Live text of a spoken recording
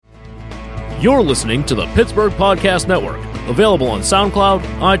You're listening to the Pittsburgh Podcast Network, available on SoundCloud,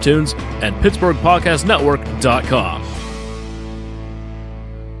 iTunes, and PittsburghPodcastNetwork.com.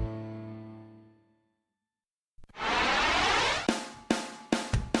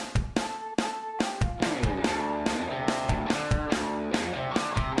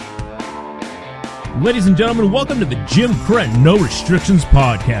 Ladies and gentlemen, welcome to the Jim Crent No Restrictions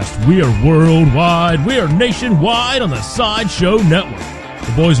Podcast. We are worldwide, we are nationwide on the Sideshow Network.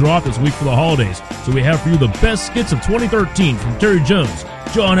 The boys are off this week for the holidays, so we have for you the best skits of 2013 from Terry Jones,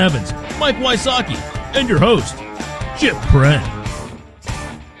 John Evans, Mike Wysocki, and your host, Jim Crent.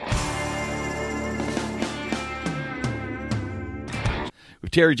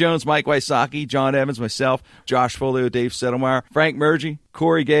 With Terry Jones, Mike Wysocki, John Evans, myself, Josh Folio, Dave Settlemeyer, Frank Murgy,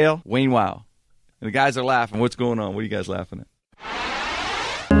 Corey Gale, Wayne Wow. And the guys are laughing. What's going on? What are you guys laughing at?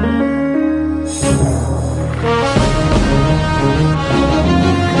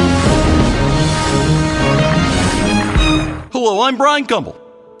 Hello, I'm Brian Gumbel.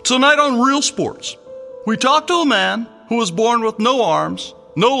 Tonight on Real Sports, we talk to a man who was born with no arms,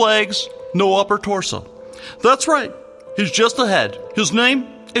 no legs, no upper torso. That's right, he's just a head. His name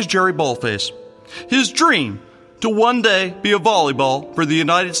is Jerry Ballface. His dream, to one day be a volleyball for the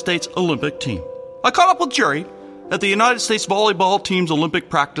United States Olympic team. I caught up with Jerry at the United States volleyball team's Olympic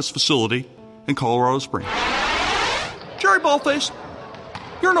practice facility in Colorado Springs. Jerry Ballface,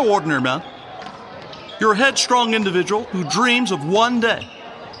 you're no ordinary man. You're a headstrong individual who dreams of one day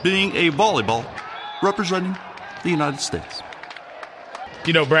being a volleyball representing the United States.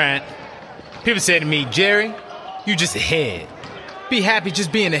 You know, Brian, people say to me, Jerry, you just a head. Be happy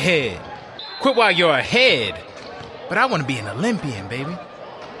just being a head. Quit while you're ahead. But I want to be an Olympian, baby.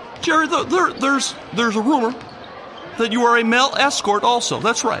 Jerry, there's a rumor that you are a male escort also.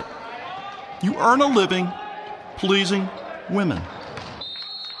 That's right. You earn a living pleasing women.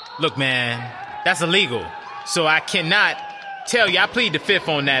 Look, man, that's illegal. So I cannot tell you. I plead the fifth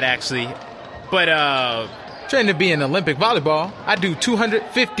on that, actually. But, trying to be an Olympic volleyball, I do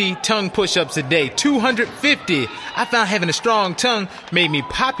 250 tongue push-ups a day. 250. I found having a strong tongue made me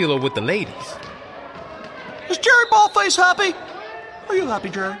popular with the ladies. Is Jerry Ballface happy? Are you happy,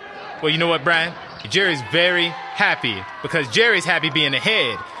 Jerry? Well, you know what, Brian? Jerry's very happy because Jerry's happy being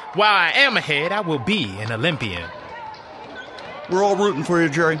ahead. While I am ahead, I will be an Olympian. We're all rooting for you,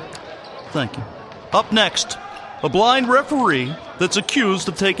 Jerry. Thank you. Up next, a blind referee that's accused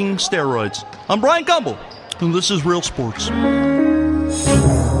of taking steroids. I'm Brian Gumbel, and this is Real Sports.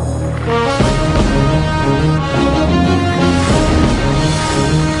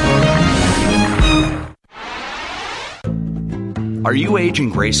 Are you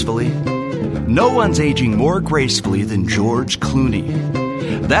aging gracefully? No one's aging more gracefully than George Clooney.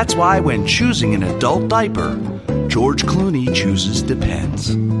 That's why when choosing an adult diaper, George Clooney chooses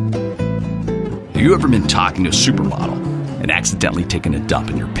Depends. Have you ever been talking to a supermodel and accidentally taken a dump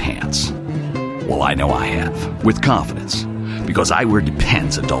in your pants? Well, I know I have, with confidence, because I wear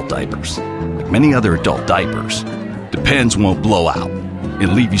Depends adult diapers. Like many other adult diapers, Depends won't blow out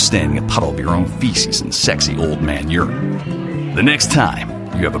and leave you standing in a puddle of your own feces and sexy old man urine. The next time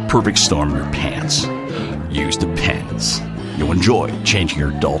you have a perfect storm in your pants, use Depends. You'll enjoy changing your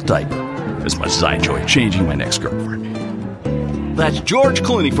adult diaper as much as I enjoy changing my next girlfriend. That's George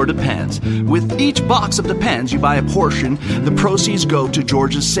Clooney for Depends. With each box of Depends, you buy a portion. The proceeds go to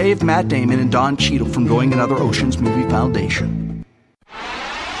George's Save Matt Damon and Don Cheadle from Going Another Oceans Movie Foundation.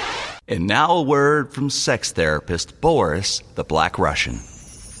 And now a word from sex therapist Boris the Black Russian.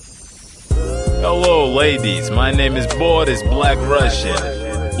 Hello, ladies. My name is Boris Black Russian.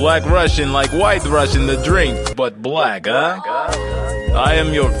 Black Russian like White Russian, the drink, but black, huh? I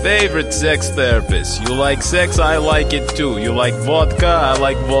am your favorite sex therapist. You like sex, I like it too. You like vodka, I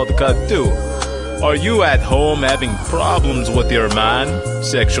like vodka too. Are you at home having problems with your man,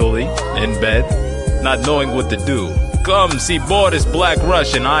 sexually, in bed, not knowing what to do? Come see Boris Black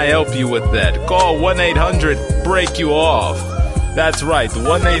Russian, I help you with that. Call 1-800-BREAK-YOU-OFF. That's right,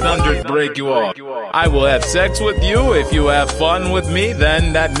 1-800-BREAK-YOU-OFF. I will have sex with you. If you have fun with me,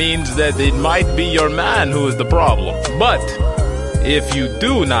 then that means that it might be your man who is the problem. But if you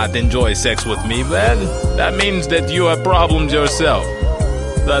do not enjoy sex with me, then that means that you have problems yourself.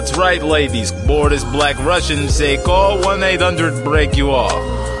 That's right, ladies. Boris Black Russian say call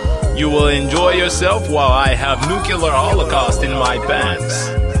 1-800-BREAK-YOU-OFF. You will enjoy yourself while I have nuclear holocaust in my pants.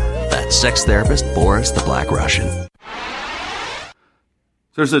 That's sex therapist Boris the Black Russian.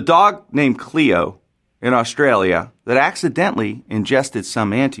 There's a dog named Cleo in Australia that accidentally ingested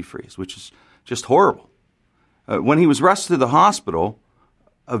some antifreeze, which is just horrible. When he was rushed to the hospital,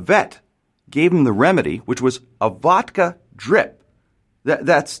 a vet gave him the remedy, which was a vodka drip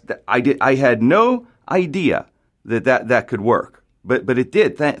I had no idea that could work, but it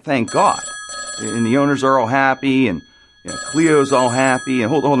did. Thank God. And the owners are all happy, and Cleo's all happy.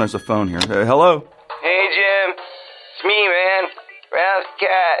 And hold on, there's a phone here. Hello. Hey Jim, it's me, man, Ralph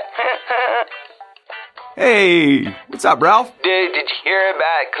Cat. Hey, what's up, Ralph? Did you hear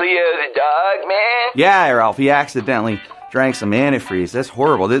about Cleo the dog, man? Yeah, Ralph. He accidentally drank some antifreeze. That's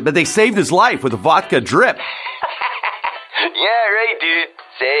horrible. But they saved his life with a vodka drip. Yeah, right, dude.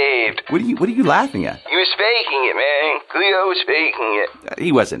 Saved. What are you laughing at? He was faking it, man. Cleo was faking it.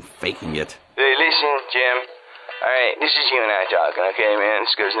 He wasn't faking it. Hey, listen, Jim. All right, this is you and I talking, okay, man?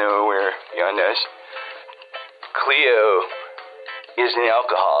 This goes nowhere beyond us. Cleo is an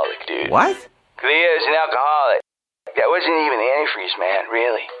alcoholic, dude. What? Cleo's an alcoholic. That wasn't even antifreeze, man,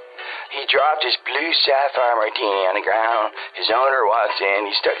 really. He dropped his blue sapphire martini on the ground. His owner walked in.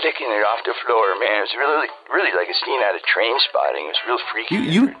 He started licking it off the floor, man. It was really like a scene out of Train Spotting. It was real freaky.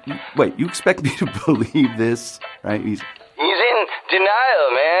 Wait, you expect me to believe this, right? He's in denial,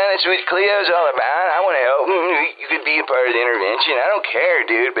 man. That's what Cleo's all about. I want to help him. You could be a part of the intervention. I don't care,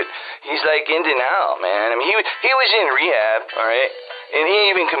 dude, but he's like in denial, man. I mean, he was in rehab, all right? And he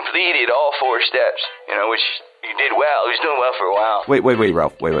even completed all 4 steps, which he did well. He was doing well for a while. Wait,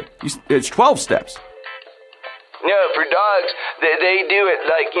 Ralph. Wait. It's 12 steps. No, for dogs, they do it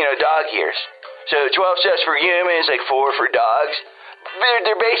like, dog years. So 12 steps for humans, like 4 for dogs.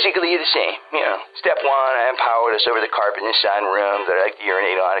 They're basically the same. Step 1, I empowered us over the carpet inside room that I like to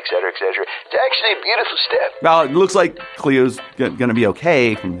urinate on, et cetera, et cetera. It's actually a beautiful step. Well, it looks like Cleo's going to be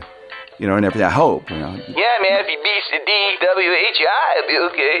okay from, and everything. I hope, Yeah, man, if he beats the DWHI, he'll be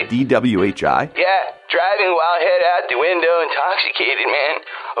okay. DWHI? Yeah, driving while head out the window intoxicated, man.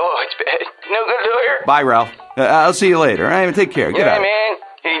 Oh, it's bad. No good lawyer. Bye, Ralph. I'll see you later. All right, take care. Get out. Man.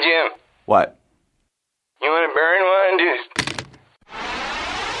 Hey, Jim. What? You want to burn one, dude?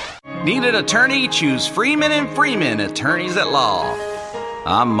 Need an attorney? Choose Freeman & Freeman, attorneys at law.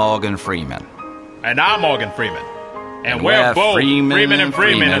 I'm Morgan Freeman. And I'm Morgan Freeman. And we're both Freeman &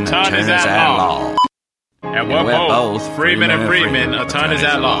 Freeman, attorneys at law. And we're both Freeman & Freeman, attorneys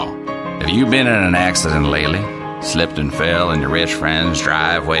at law. Have you been in an accident lately? Slipped and fell in your rich friend's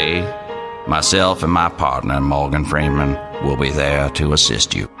driveway? Myself and my partner, Morgan Freeman, will be there to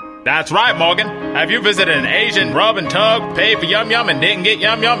assist you. That's right, Morgan. Have you visited an Asian rub and tug, paid for Yum Yum and didn't get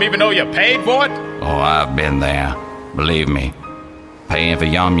Yum Yum even though you paid for it? Oh, I've been there. Believe me, paying for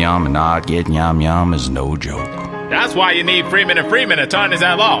Yum Yum and not getting Yum Yum is no joke. That's why you need Freeman & Freeman, attorneys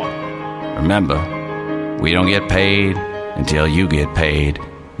at law. Remember, we don't get paid until you get paid,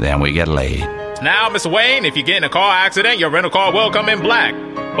 then we get laid. Now, Mr. Wayne, if you get in a car accident, your rental car will come in black.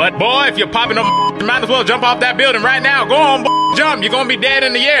 But, boy, if you're popping up, you might as well jump off that building right now. Go on, jump. You're going to be dead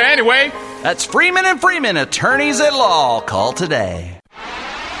in the year anyway. That's Freeman & Freeman, attorneys at law. Call today.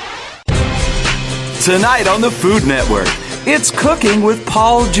 Tonight on the Food Network, it's Cooking with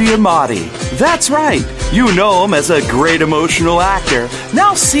Paul Giamatti. That's right. You know him as a great emotional actor.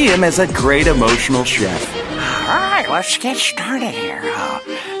 Now see him as a great emotional chef. All right, let's get started here.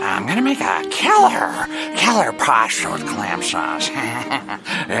 I'm going to make a killer pasta with clam sauce.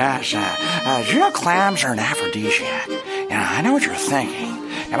 Yes, clams are an aphrodisiac. I know what you're thinking.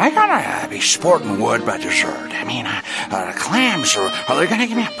 Am I going to be sporting wood by dessert? I mean, the clams, are they going to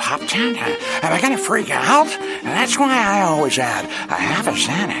give me a pop tent? Am I going to freak out? And that's why I always add a half a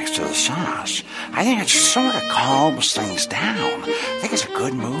Xanax to the sauce. I think it sort of calms things down. I think it's a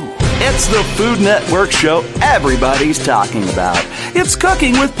good move. It's the Food Network show everybody's talking about. It's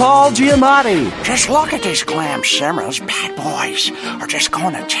Cooking with Paul Giamatti. Just look at these clam simmers. Bad boys are just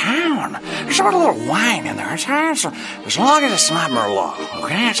going to town. There's a little wine in there. As long as it's not Merlot,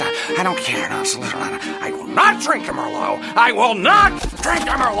 okay? I don't care. No, it's a little. I will not drink a Merlot. I will not drink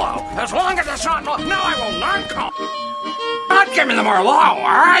a Merlot. As long as it's not. No, I will not go. Not give me the Merlot, all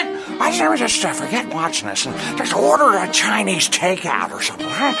right? I just forget watching this and just order a Chinese takeout or something.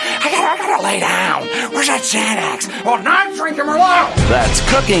 Right? I gotta lay down. Where's that Xanax? Well, not drinking Merlot. That's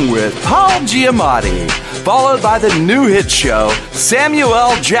Cooking with Paul Giamatti, followed by the new hit show, Samuel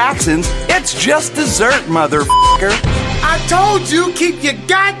L. Jackson's It's Just Dessert, Motherfucker. I told you, keep your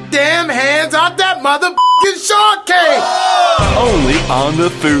goddamn hands off that motherfucking shortcake! Only on the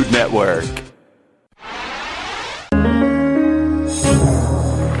Food Network.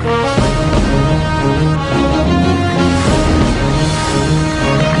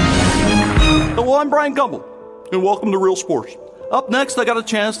 Hello, I'm Brian Gumbel, and welcome to Real Sports. Up next, I got a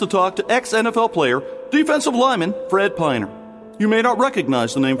chance to talk to ex-NFL player, defensive lineman Fred Piner. You may not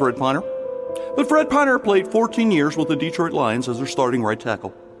recognize the name Fred Piner, but Fred Piner played 14 years with the Detroit Lions as their starting right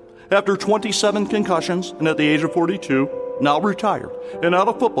tackle. After 27 concussions and at the age of 42, now retired and out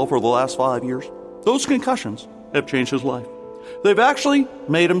of football for the last 5 years, those concussions have changed his life. They've actually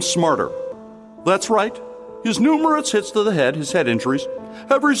made him smarter. That's right. His numerous hits to the head, his head injuries,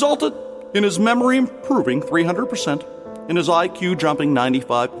 have resulted in his memory improving 300% and his IQ jumping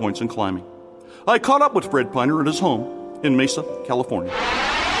 95 points in climbing. I caught up with Fred Piner at his home in Mesa, California.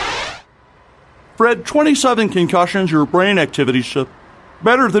 Fred, 27 concussions, your brain activity's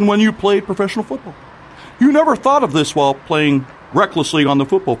better than when you played professional football. You never thought of this while playing recklessly on the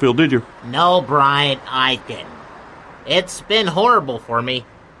football field, did you? No, Brian, I didn't. It's been horrible for me.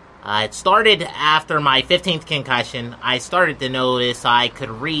 It started after my 15th concussion. I started to notice I could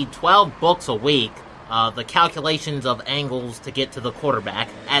read 12 books a week, the calculations of angles to get to the quarterback.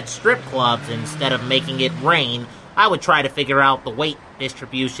 At strip clubs, instead of making it rain, I would try to figure out the weight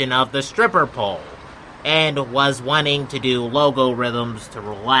distribution of the stripper pole, and was wanting to do logo rhythms to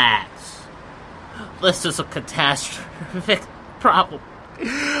relax. This is a catastrophic problem.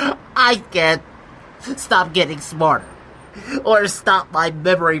 I can't stop getting smarter, or stop my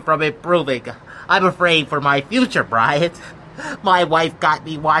memory from improving. I'm afraid for my future, Brian. My wife got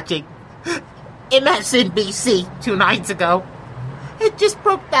me watching MSNBC 2 nights ago. It just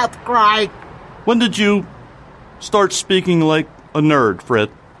broke out crying. When did you start speaking like a nerd, Fred?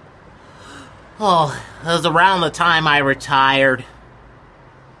 Oh, it was around the time I retired.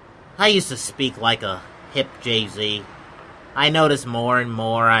 I used to speak like a hip Jay-Z. I noticed more and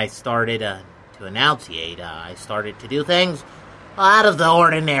more I started to enunciate. I started to do things out of the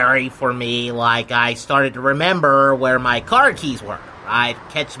ordinary for me, like I started to remember where my car keys were. I'd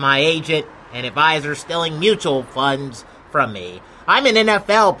catch my agent and advisor stealing mutual funds from me. I'm an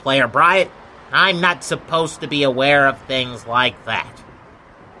NFL player, Brian. I'm not supposed to be aware of things like that.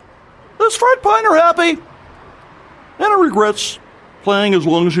 Is Fred Piner happy? And he regrets playing as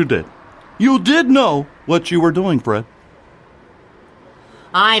long as you did. You did know what you were doing, Fred.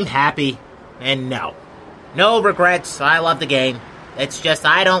 I'm happy, and no regrets. I love the game. It's just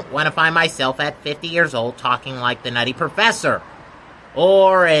I don't want to find myself at 50 years old talking like the Nutty Professor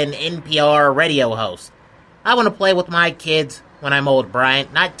or an NPR radio host. I want to play with my kids when I'm old, Brian,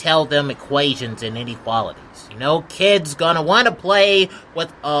 not tell them equations and inequalities. You know, kids gonna want to play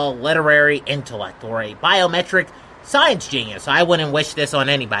with a literary intellect or a biometric science genius. I wouldn't wish this on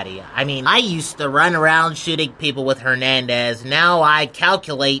anybody. I mean, I used to run around shooting people with Hernandez. Now I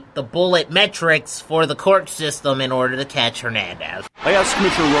calculate the bullet metrics for the court system in order to catch Hernandez. I asked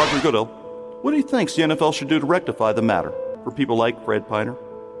Commissioner Roger Goodell what he thinks the NFL should do to rectify the matter for people like Fred Piner.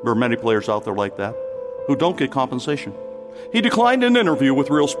 There are many players out there like that who don't get compensation. He declined an interview with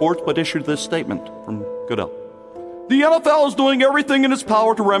Real Sports, but issued this statement from Goodell. The NFL is doing everything in its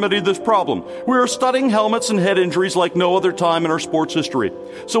power to remedy this problem. We are studying helmets and head injuries like no other time in our sports history,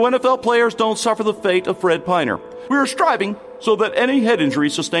 so NFL players don't suffer the fate of Fred Piner. We are striving so that any head injury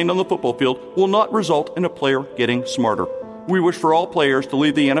sustained on the football field will not result in a player getting smarter. We wish for all players to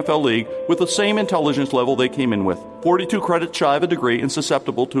leave the NFL league with the same intelligence level they came in with, 42 credits shy of a degree and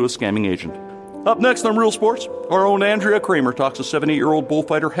susceptible to a scamming agent. Up next on Real Sports, our own Andrea Kramer talks to 78-year-old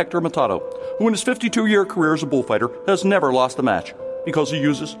bullfighter Hector Matado, who in his 52-year career as a bullfighter has never lost a match because he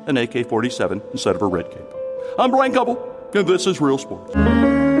uses an AK-47 instead of a red cape. I'm Brian Gubble, and this is Real Sports.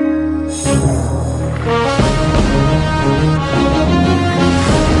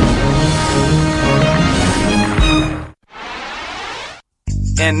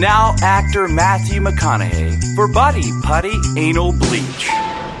 And now actor Matthew McConaughey for Buddy Putty Anal Bleach.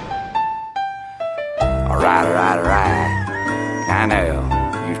 All right. I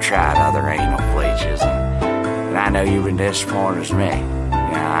know you've tried other anal bleaches, and I know you've been disappointed as me.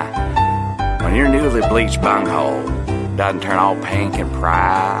 When your newly bleached bunghole doesn't turn all pink and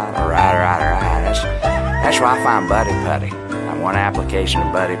pride, all right. That's why I find Buddy Putty. I'm one application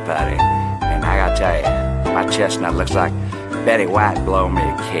of Buddy Putty, and I gotta tell you, my chestnut looks like Betty White blowing me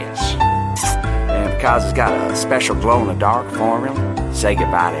a kiss. And because it's got a special glow-in-the-dark formula, say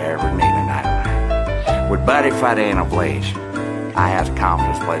goodbye to every need a nightlight. With Buddy Putty Anal Bleach, I have the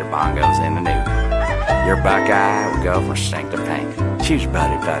confidence to play the bongos in the nude. Your Buckeye will go from stink to pink. Choose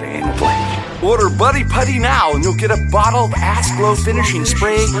Buddy Putty Anal Bleach. Order Buddy Putty now and you'll get a bottle of Ass Glow finishing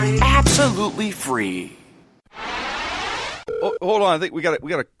spray absolutely free. Oh, hold on, I think we got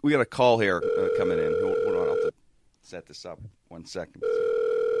a call here coming in. Hold on, I'll have to set this up 1 second.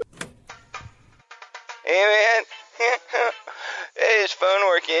 Hey man, hey, his phone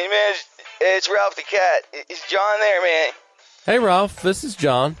working, man. It's Ralph the Cat. Is John there, man? Hey, Ralph. This is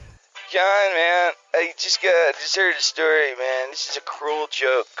John. John, man, I just heard a story, man. This is a cruel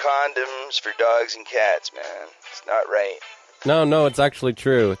joke. Condoms for dogs and cats, man. It's not right. No, it's actually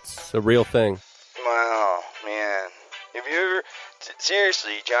true. It's a real thing. Wow, man. Have you ever,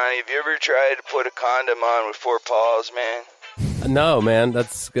 seriously, Johnny, have you ever tried to put a condom on with 4 paws, man? No, man,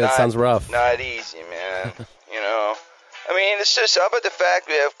 that sounds rough. Not easy, man. You know? I mean, it's just, how about the fact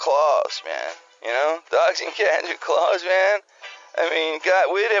we have claws, man? You know? Dogs and cats with claws, man. I mean,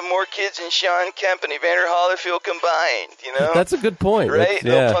 God, we'd have more kids than Sean Kemp and Evander Holyfield combined, you know? That's a good point. Right?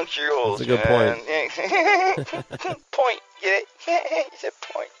 Yeah. No puncture holes, That's a good man. point. Point, get it? It's a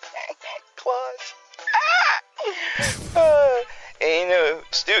point. Claws. And, you know,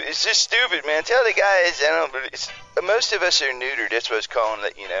 it's just stupid, man. Tell the guys, I don't know, but most of us are neutered. That's what I was calling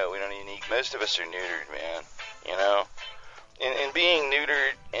it, you know. We don't even need, most of us are neutered, man. You know? And being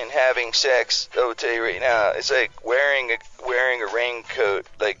neutered and having sex, I will tell you right now, it's like wearing a raincoat,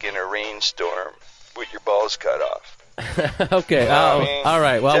 like in a rainstorm, with your balls cut off. Okay. You know what I mean? All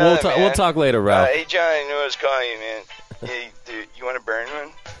right. Well, we'll talk later, Ralph. Hey, John, I know I was calling you, man. Hey, dude, you want to burn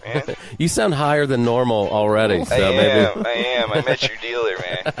one, man? You sound higher than normal already. So I maybe. am. I met your dealer,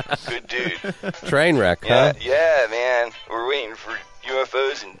 man. Good dude. Train wreck, huh? Yeah, man. We're waiting for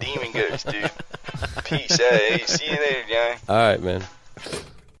UFOs and demon ghosts, dude. Peace. Hey, see you later, John. All right, man.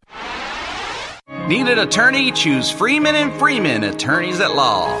 Need an attorney? Choose Freeman & Freeman, attorneys at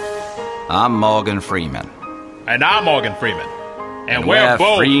law. I'm Morgan Freeman. And I'm Morgan Freeman. And we're we're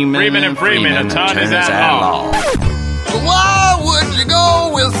both Freeman and Freeman, attorneys at law. Why would you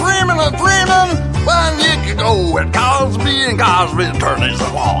go with Freeman & Freeman when you could go with Cosby & Cosby, attorneys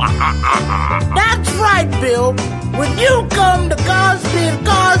at law? That's right, Bill. When you come to Cosby &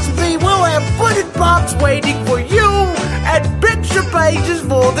 Cosby, we'll have pudding pops waiting for you and picture pages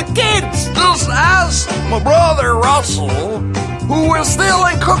for the kids. Just ask my brother Russell, who was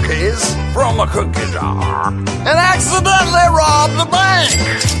stealing cookies from a cookie jar and accidentally robbed the bank.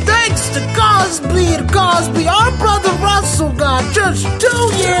 Thanks to Cosby & Cosby, our brother Russell got just 2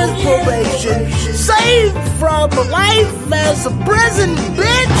 years probation, saved from life as a prison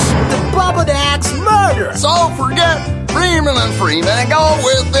bitch to Bubba the Axe murder. So forget Freeman & Freeman and go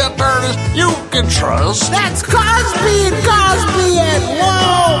with the attorneys you can trust. That's Cosby & Cosby at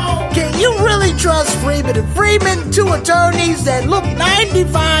law. Can you really trust Freeman & Freeman, 2 attorneys that look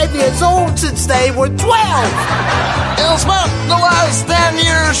 95 years old since they were 12? You spent the last 10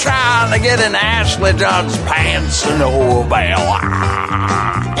 years trying to get in Ashley Judd's pants to no avail.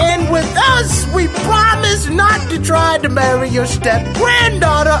 And with us, we promise not to try to marry your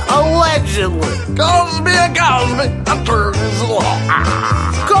step-granddaughter, allegedly. Cosby & Cosby, attorneys at law.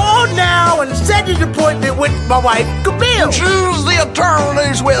 Call now and set an appointment with my wife, Camille. Choose the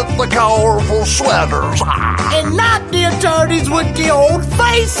attorneys with the colorful sweaters. And not the attorneys with the old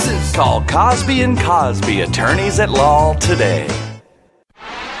faces. Call Cosby & Cosby, attorneys at law today.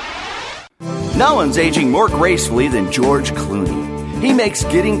 No one's aging more gracefully than George Clooney. He makes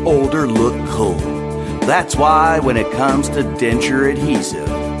getting older look cool. That's why when it comes to denture adhesive,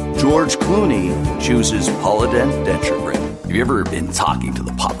 George Clooney chooses Polident Denture Grip. Have you ever been talking to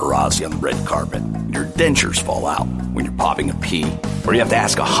the paparazzi on the red carpet and your dentures fall out when you're popping a pee? Or you have to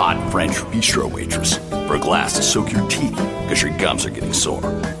ask a hot French bistro waitress for a glass to soak your teeth because your gums are getting sore?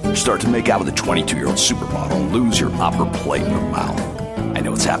 You start to make out with a 22-year-old supermodel and lose your upper plate in your mouth. I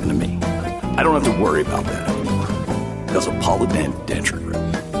know it's happened to me. I don't have to worry about that anymore because of Polident Denture Grip.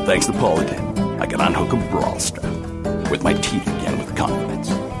 Thanks to Polident, I can unhook a bra strap with my teeth again with confidence.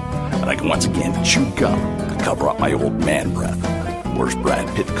 And I can once again chew gum to cover up my old man breath, or as Brad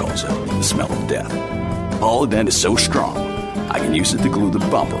Pitt calls it, the smell of death. Polident is so strong, I can use it to glue the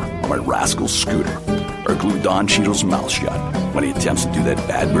bumper on my rascal scooter, or glue Don Cheadle's mouth shut when he attempts to do that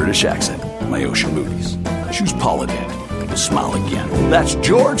bad British accent in my Ocean Movies. Choose Polident to smile again. That's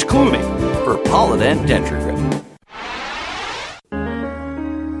George Clooney for Polident Denture Grip.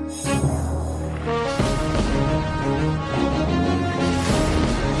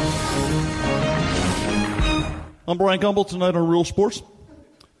 I'm Brian Gumbel, tonight on Real Sports.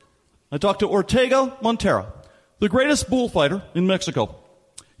 I talked to Ortega Montero, the greatest bullfighter in Mexico.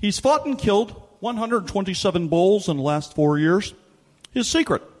 He's fought and killed 127 bulls in the last 4 years. His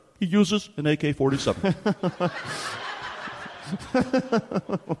secret, he uses an AK-47.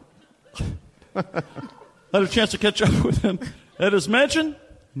 I had a chance to catch up with him at his mansion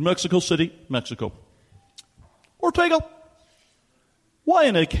in Mexico City, Mexico. Ortega, why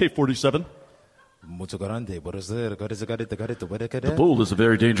an AK-47? The bull is a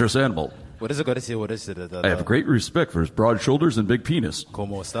very dangerous animal. I have great respect for his broad shoulders and big penis.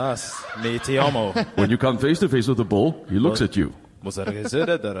 When you come face to face with a bull, he looks at you with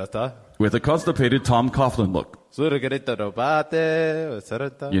a constipated Tom Coughlin look.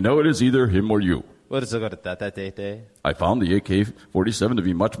 You know it is either him or you. I found the AK-47 to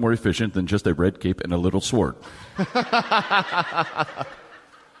be much more efficient than just a red cape and a little sword.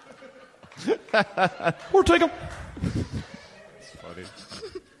 Ortega.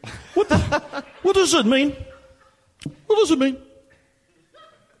 What does it mean? What does it mean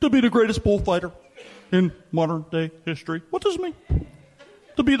to be the greatest bullfighter in modern day history? What does it mean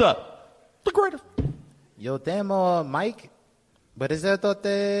to be that? The greatest. Yo temo Mike. It is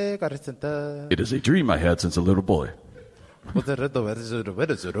a dream I had since a little boy. I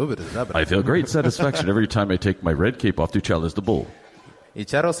feel great satisfaction every time I take my red cape off to challenge the bull.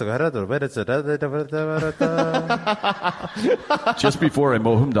 Just before I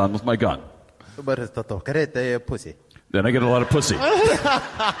mow him down with my gun. Then I get a lot of pussy.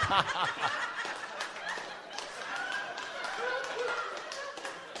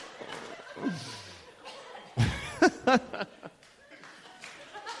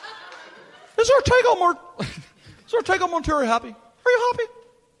 Is Ortega Montero happy? Are you happy?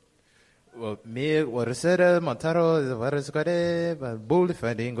 I'm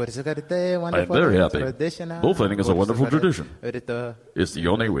very happy. Bullfighting is a wonderful tradition. It's the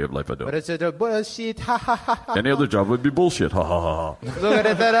only way of life I know. Any other job would be bullshit. Ha ha ha.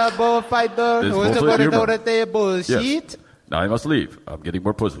 Yes. Now I must leave. I'm getting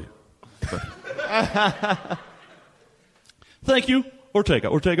more pussy. Thank you,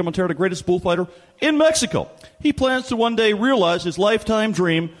 Ortega. Ortega Montero, the greatest bullfighter in Mexico. He plans to one day realize his lifetime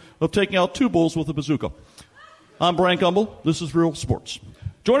dream of taking out 2 bulls with a bazooka. I'm Brian Gumbel. This is Real Sports.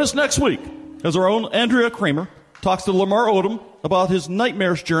 Join us next week as our own Andrea Kramer talks to Lamar Odom about his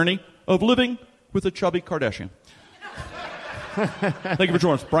nightmarish journey of living with a chubby Kardashian. Thank you for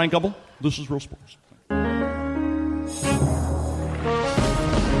joining us. Brian Gumbel. This is Real Sports.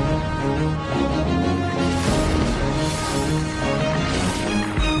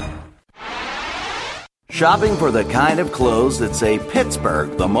 Shopping for the kind of clothes that say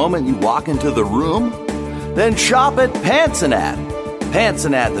Pittsburgh the moment you walk into the room? Then shop at Pantsanat.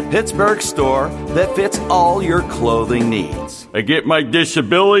 Pantsanat, the Pittsburgh store that fits all your clothing needs. I get my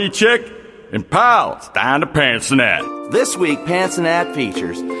disability check, and pow, it's down to Pantsanat. This week, Pantsanat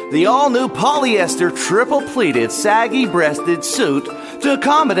features the all-new polyester triple-pleated saggy-breasted suit to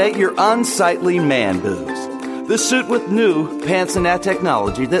accommodate your unsightly man boobs. The suit with new Pantsanat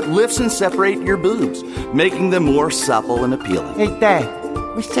technology that lifts and separates your boobs, making them more supple and appealing. Hey, Dad,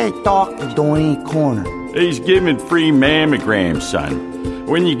 what's that doctor doing in the corner? He's giving free mammograms, son.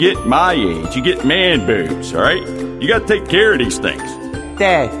 When you get my age, you get man boobs, all right? You got to take care of these things.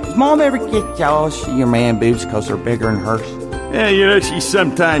 Dad, does Mom ever get jealous of your man boobs because they're bigger than hers? Yeah, you know, she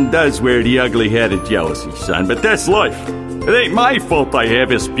sometimes does wear the ugly-headed jealousy, son, but that's life. It ain't my fault I have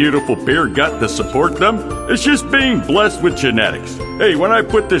this beautiful beer gut to support them. It's just being blessed with genetics. Hey, when I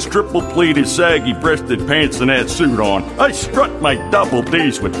put this triple-pleated, saggy-breasted Pantsanat suit on, I strut my double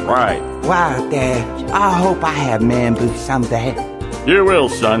D's with pride. Wow, Dad. I hope I have man boobs someday. You will,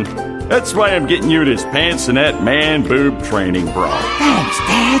 son. That's why I'm getting you this Pantsanat man boob training bra. Thanks,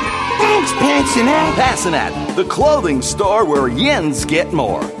 Dad. Thanks, Pantsanat. Pantsanat, the clothing store where yens get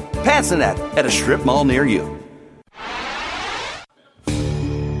more. Pantsanat at a strip mall near you.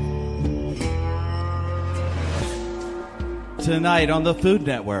 Tonight on the Food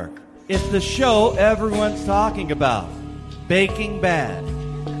Network, it's the show everyone's talking about, Baking Bad.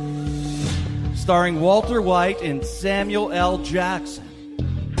 Starring Walter White and Samuel L. Jackson.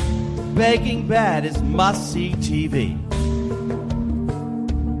 Baking Bad is must-see TV.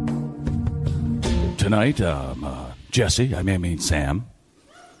 Tonight, Jesse, I mean Sam,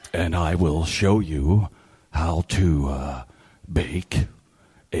 and I will show you how to bake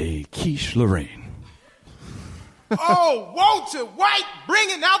a quiche Lorraine. Oh, Walter White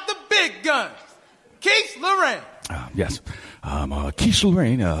bringing out the big guns. Quiche Lorraine. Yes. Quiche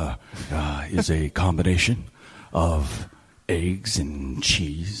Lorraine is a combination of eggs and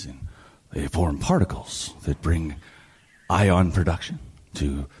cheese, and they form particles that bring ion production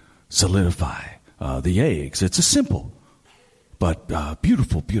to solidify the eggs. It's a simple but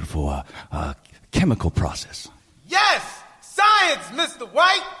beautiful chemical process. Yes! Science, Mr.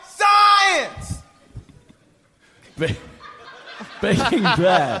 White! Science! Baking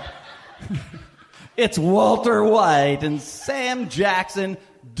Bad. It's Walter White and Sam Jackson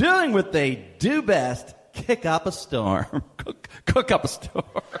doing what they do best, kick up a storm. Cook up a storm.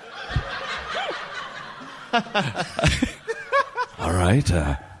 All right,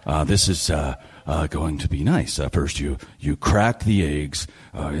 this is going to be nice. First, you crack the eggs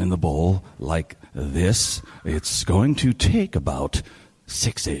in the bowl like this. It's going to take about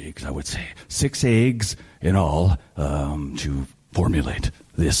 6 eggs, I would say. 6 eggs in all to formulate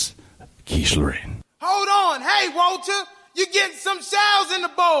this Quiche Lorraine. Hold on. Hey, Walter, you're getting some shells in the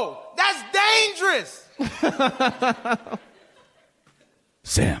bowl. That's dangerous.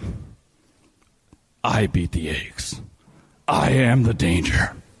 Sam, I beat the eggs. I am the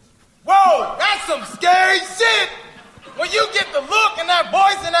danger. Whoa, that's some scary shit. When you get the look and that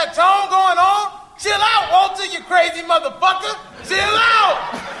voice and that tone going on, chill out, Walter, you crazy motherfucker. Chill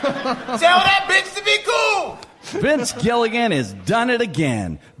out. Tell that bitch to be cool. Vince Gilligan has done it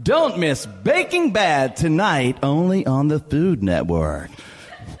again. Don't miss Baking Bad tonight, only on the Food Network.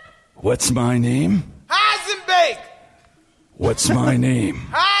 What's my name? Heisenbake. What's my name?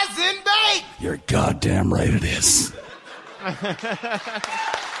 Heisenbake. You're goddamn right it is.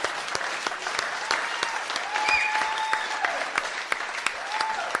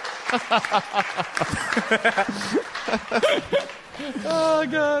 Oh,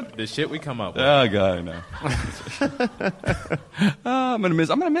 God. The shit we come up with. Oh, God, I know. I'm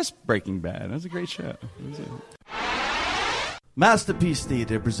gonna miss Breaking Bad. That was a great show. Masterpiece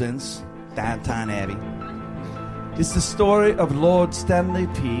Theater presents Downtown Abbey. It's the story of Lord Stanley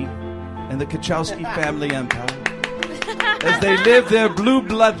P. and the Kachowski family empire as they live their blue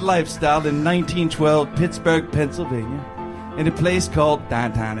blood lifestyle in 1912 Pittsburgh, Pennsylvania, in a place called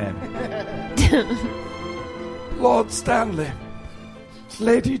Downtown Abbey. Lord Stanley,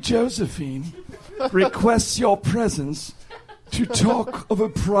 Lady Josephine requests your presence to talk of a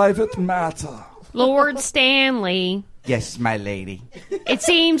private matter. Lord Stanley, Yes, my lady. it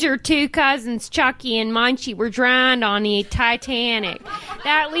seems your two cousins, Chucky and Munchie, were drowned on the Titanic.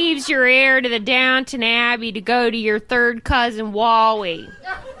 That leaves your heir to the Downton Abbey to go to your third cousin, Wally.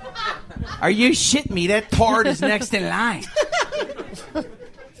 Are you shitting me? That tart is next in line.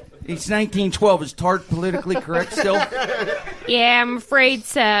 It's 1912. Is tart politically correct still? Yeah, I'm afraid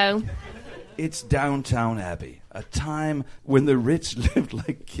so. It's Downtown Abbey, a time when the rich lived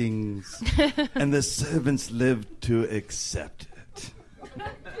like kings and the servants lived to accept it.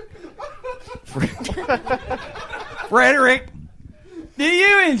 Frederick, do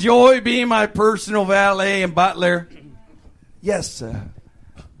you enjoy being my personal valet and butler? Yes, sir.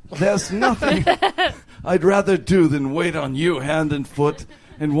 There's nothing I'd rather do than wait on you hand and foot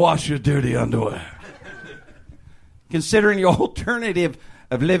and wash your dirty underwear. Considering your alternative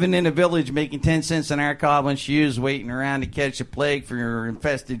of living in a village making 10 cents an hour cobbling shoes, waiting around to catch a plague for your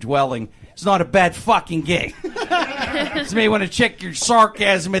infested dwelling, it's not a bad fucking gig. It's me want to check your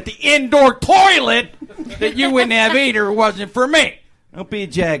sarcasm at the indoor toilet that you wouldn't have either if it wasn't for me. Don't be a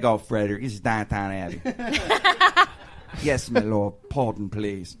jag-off, Frederick. This is Downtown Abbey. Yes, my lord. Pardon,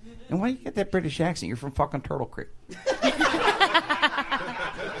 please. And why you get that British accent? You're from fucking Turtle Creek.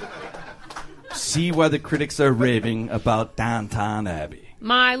 See why the critics are raving about Downtown Abbey.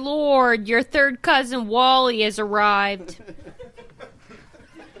 My lord, your third cousin, Wally, has arrived.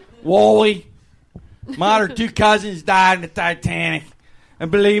 Wally, my other two cousins died in the Titanic. And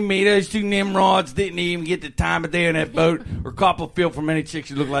believe me, those two Nimrods didn't even get the time of day on that boat or Copperfield from any chicks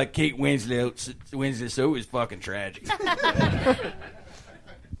who looked like Kate Winslet, so it was fucking tragic.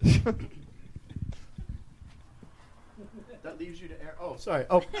 That leaves you to air. Oh, sorry.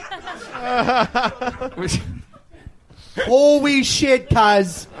 Oh. Holy shit,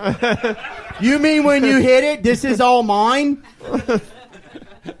 cuz. You mean when you hit it, this is all mine?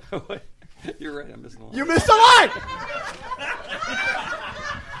 You're right, I missed the line. You missed a line!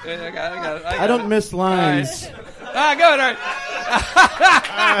 I got it. I don't miss lines. Ah, good, all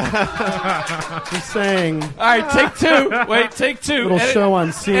right. Just saying. All right, take two. Wait, take two. Little show on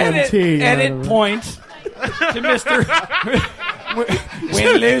CMT. Edit point to Mr.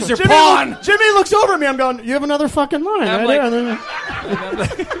 Win, lose, or Jimmy pawn. Jimmy looks over at me. I'm going, you have another fucking line. I'm right like- there.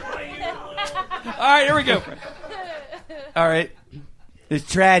 All right, here we go. All right. It's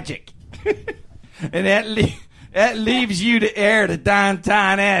tragic. And that leaves you to heir to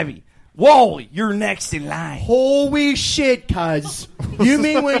Downtown Abbey. Wally, you're next in line. Holy shit, cuz. You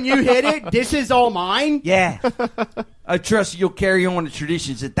mean when you hit it, this is all mine? Yeah. I trust you'll carry on the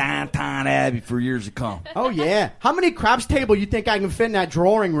traditions of Downtown Abbey for years to come. Oh, yeah. How many craps table you think I can fit in that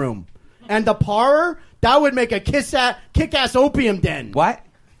drawing room? And the parlor? That would make a kick-ass opium den. What?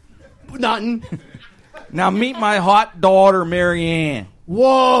 Nothing. Now meet my hot daughter, Mary Ann.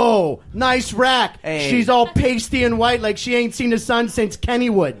 Whoa, nice rack. Hey. She's all pasty and white like she ain't seen the sun since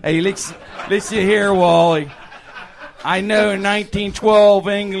Kennywood. Hey, listen here, Wally. I know in 1912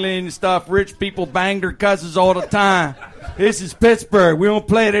 England and stuff, rich people banged their cousins all the time. This is Pittsburgh. We don't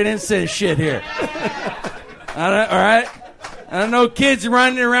play that incest shit here. All right? I know kids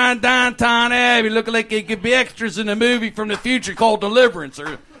running around Downtown Abbey looking like they could be extras in a movie from the future called Deliverance.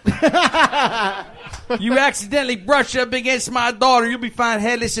 You accidentally brush up against my daughter, you'll be found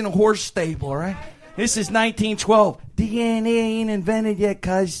headless in a horse stable, all right? This is 1912. DNA ain't invented yet,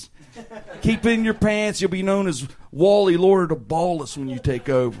 cuz. Keep it in your pants. You'll be known as Wally Lord the Ballless when you take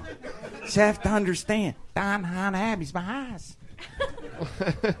over. Just have to understand, Downtown Abbey's my house.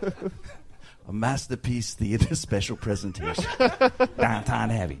 A Masterpiece Theater special presentation.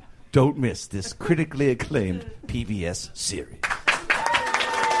 Downtown Abbey. Don't miss this critically acclaimed PBS series.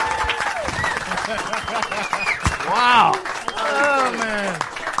 Wow. Oh, man.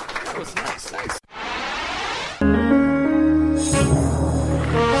 That was nice.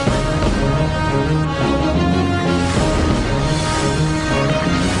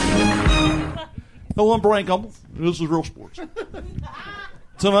 Hello, I'm Brian Gumbel. This is Real Sports.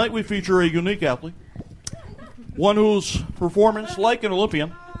 Tonight we feature a unique athlete, one whose performance, like an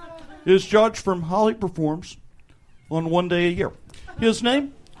Olympian, is judged from how he performs on one day a year. His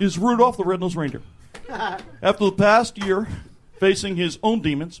name is Rudolph the Red-Nosed Reindeer. After the past year facing his own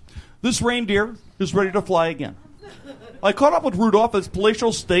demons, this reindeer is ready to fly again. I caught up with Rudolph at his palatial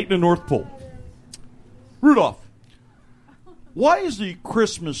estate in the North Pole. Rudolph, why is the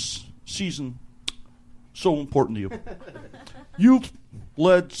Christmas season so important to you? You've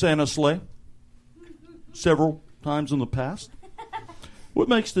led Santa's sleigh several times in the past. What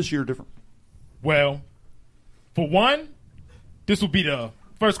makes this year different? Well, for one, this will be the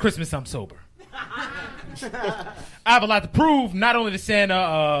first Christmas I'm sober. I have a lot to prove, not only to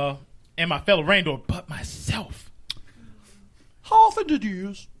Santa and my fellow reindeer, but myself. How often did you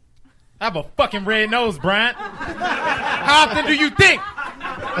use? I have a fucking red nose, Brian. How often do you think?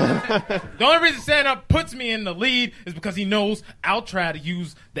 The only reason Santa puts me in the lead is because he knows I'll try to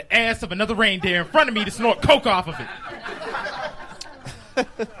use the ass of another reindeer in front of me to snort coke off of it.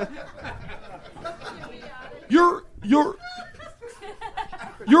 You're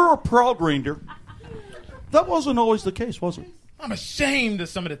a proud reindeer. That wasn't always the case, was it? I'm ashamed of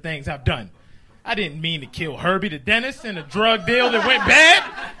some of the things I've done. I didn't mean to kill Herbie the dentist in a drug deal that went bad.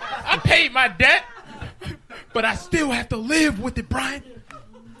 I paid my debt, but I still have to live with it, Brian.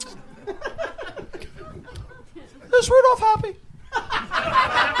 Is Rudolph happy?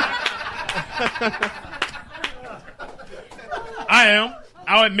 I am.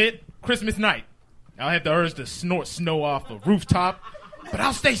 I'll admit, Christmas night. I'll have the urge to snort snow off a rooftop, but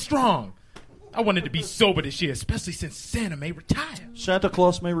I'll stay strong. I wanted to be sober this year, especially since Santa may retire. Santa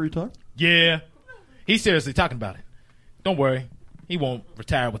Claus may retire? Yeah. He's seriously talking about it. Don't worry. He won't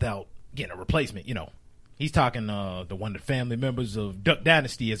retire without getting a replacement, you know. He's talking the one of the family members of Duck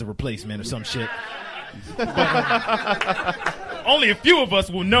Dynasty as a replacement or some shit. But, only a few of us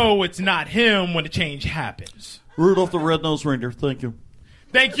will know it's not him when the change happens. Rudolph the Red-Nosed Reindeer, thank you.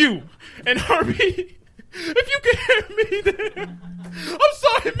 Thank you. And Herbie, if you can hear me there, I'm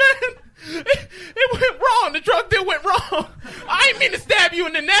sorry, man. It went wrong. The drug deal went wrong. I didn't mean to stab you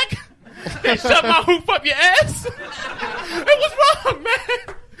in the neck. Then shove my hoof up your ass. It was wrong,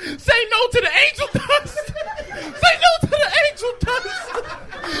 man. Say no to the angel dust. Say no to the angel dust.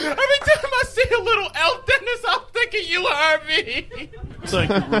 Every time I see a little elf dentist, I'm thinking you are me. Thank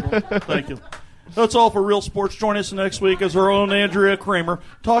you, Rudolph. Thank you. That's all for Real Sports. Join us next week as our own Andrea Kramer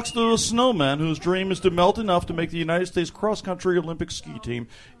talks to a snowman whose dream is to melt enough to make the United States cross-country Olympic ski team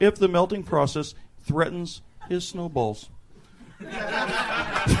if the melting process threatens his snowballs.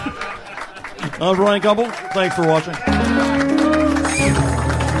 I'm Brian Gumbel. Thanks for watching.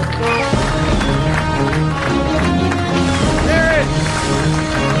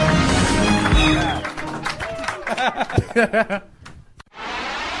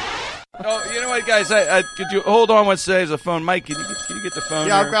 Oh, you know what, guys? Could you hold on one second? There's a phone. Mike, can you get the phone?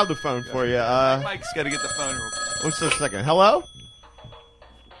 Yeah, here? I'll grab the phone for you. Mike's got to get the phone. What's this second? Hello?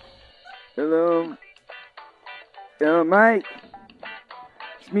 Hello. Hello, Mike.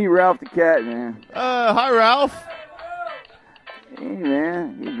 It's me, Ralph the Cat, man. Hi, Ralph. Hey,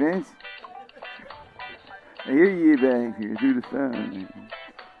 man. Hey, Vince. I hear you back here through the phone, man.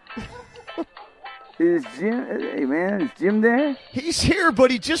 Is Jim? Hey, man, is Jim there? He's here,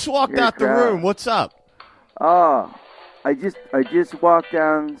 but he just walked out the room. What's up? Oh, I just walked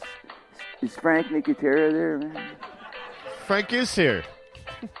down. Is Frank Nicotera there, man? Frank is here.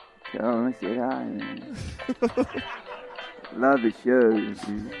 Tell him I said hi, man. Love the shows,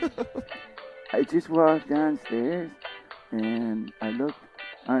 dude. I just walked downstairs, and I looked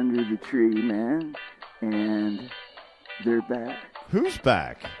under the tree, man, and they're back. Who's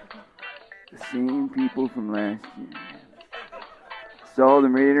back? The same people from last year. Saw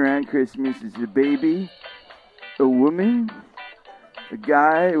them right around Christmas. It's a baby, a woman, a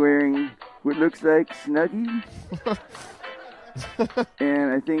guy wearing what looks like Snuggie,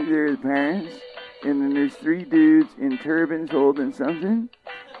 and I think they're the parents. and then there's 3 dudes in turbans holding something.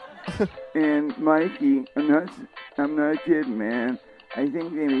 And Mikey, I'm not kidding, man. I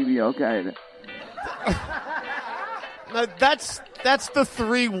think they may be Al Qaeda. No, that's the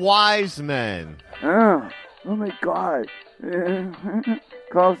 3 wise men. Oh my God.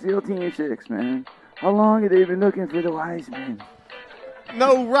 Call SEAL Team 6, man. How long have they been looking for the wise men?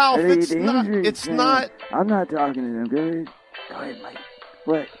 No, Ralph, Are they it's not. dangerous, It's man? not. I'm not talking to them. Go ahead, Mike.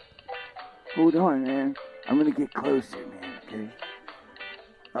 What? Hold on, man. I'm gonna get closer, man. Okay.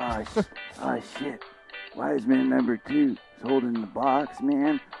 Oh shit. Wise man number 2 is holding the box,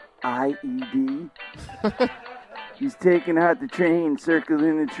 man. IED. He's taking out the train,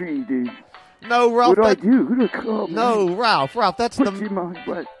 circling the tree, dude. No, Ralph. What do I do? Who do I call? No, man? Ralph. That's What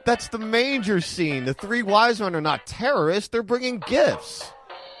What? That's the manger scene. The 3 wise men are not terrorists. They're bringing gifts.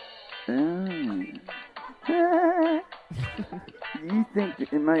 Oh. You think,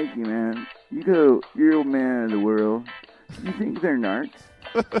 that, Mikey, man, you're old man of the world. You think they're narcs?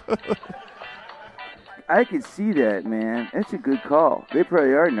 I could see that, man. That's a good call. They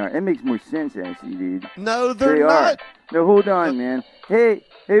probably are narcs. That makes more sense, actually, dude. No, they're They not. are. No, hold on, man. Hey,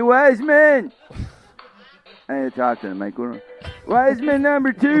 wise man. I had to talk to them, Mike. Wise man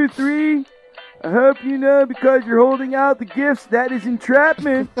number 2, 3. I hope you know because you're holding out the gifts, that is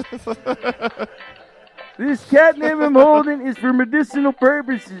entrapment. This catnip I'm holding is for medicinal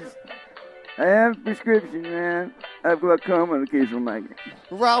purposes. I have a prescription, man. I have glaucoma and occasional migraine.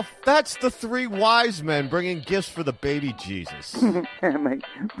 Ralph, that's the 3 wise men bringing gifts for the baby Jesus. Mike,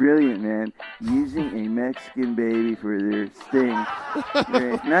 brilliant, man. Using a Mexican baby for their sting.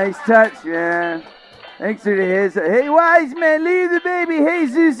 Great. Nice touch, man. Thanks for the heads up. Hey, wise man, leave the baby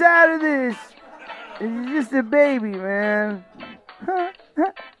Jesus out of this. It's just a baby, man.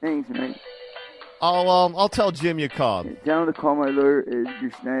 Thanks, mate. I'll tell Jim you called. Tell him to call my lawyer,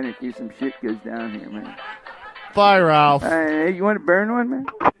 Edgar Snyder, in case some shit goes down here, man. Bye, Ralph. Hey, you want to burn one, man?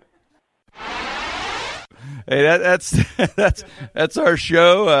 Hey, that's our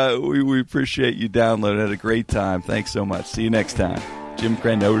show. We appreciate you downloading. Had a great time. Thanks so much. See you next time. Jim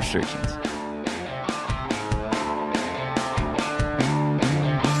Crenn, No Restrictions.